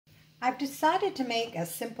I've decided to make a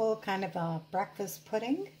simple kind of a breakfast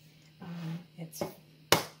pudding. It's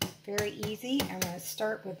very easy. I'm going to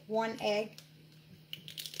start with 1 egg.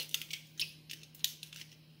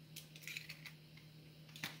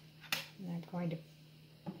 And I'm going to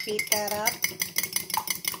beat that up.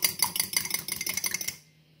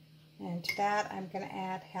 And to that I'm going to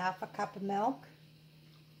add 1/2 cup of milk.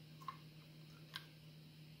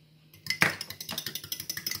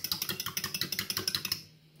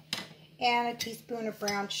 And a teaspoon of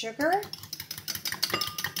brown sugar.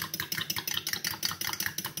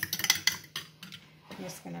 I'm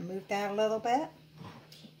just going to move that a little bit.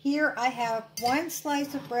 Here I have 1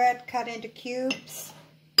 slice of bread cut into cubes.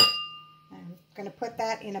 I'm going to put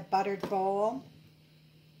that in a buttered bowl.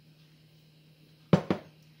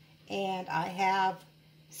 And I have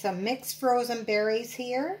some mixed frozen berries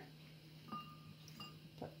here.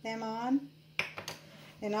 Put them on.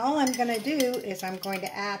 And all I'm going to do is I'm going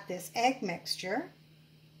to add this egg mixture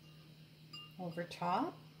over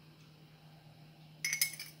top.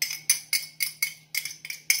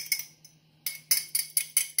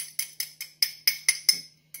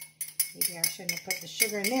 Maybe I shouldn't have put the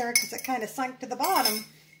sugar in there because it kind of sunk to the bottom.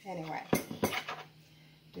 Anyway,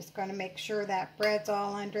 just going to make sure that bread's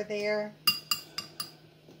all under there.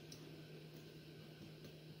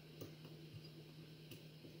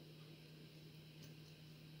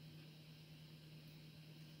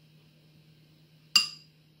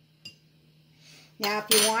 Now, if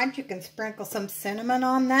you want, you can sprinkle some cinnamon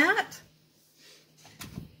on that.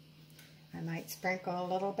 I might sprinkle a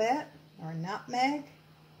little bit, or nutmeg.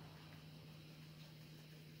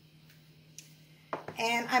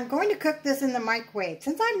 And I'm going to cook this in the microwave.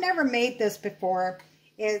 Since I've never made this before,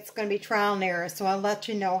 it's going to be trial and error, so I'll let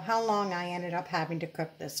you know how long I ended up having to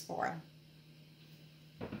cook this for.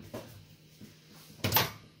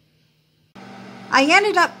 I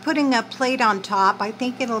ended up putting a plate on top. I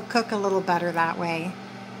think it'll cook a little better that way.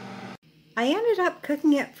 I ended up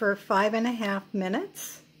cooking it for 5.5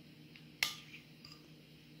 minutes.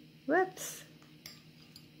 Whoops.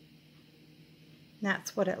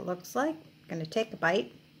 That's what it looks like. I'm going to take a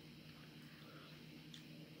bite.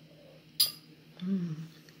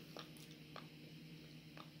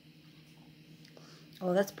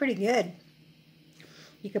 Oh, that's pretty good.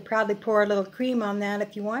 You could probably pour a little cream on that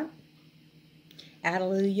if you want. Add a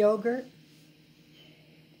little yogurt,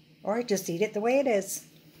 or just eat it the way it is.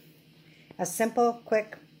 A simple,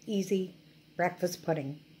 quick, easy breakfast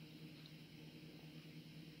pudding.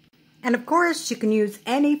 And of course, you can use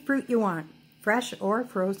any fruit you want, fresh or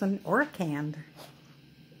frozen or canned.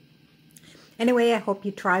 Anyway, I hope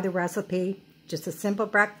you try the recipe. Just a simple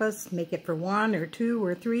breakfast. Make it for 1 or 2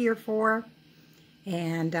 or 3 or 4.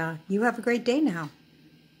 And you have a great day now.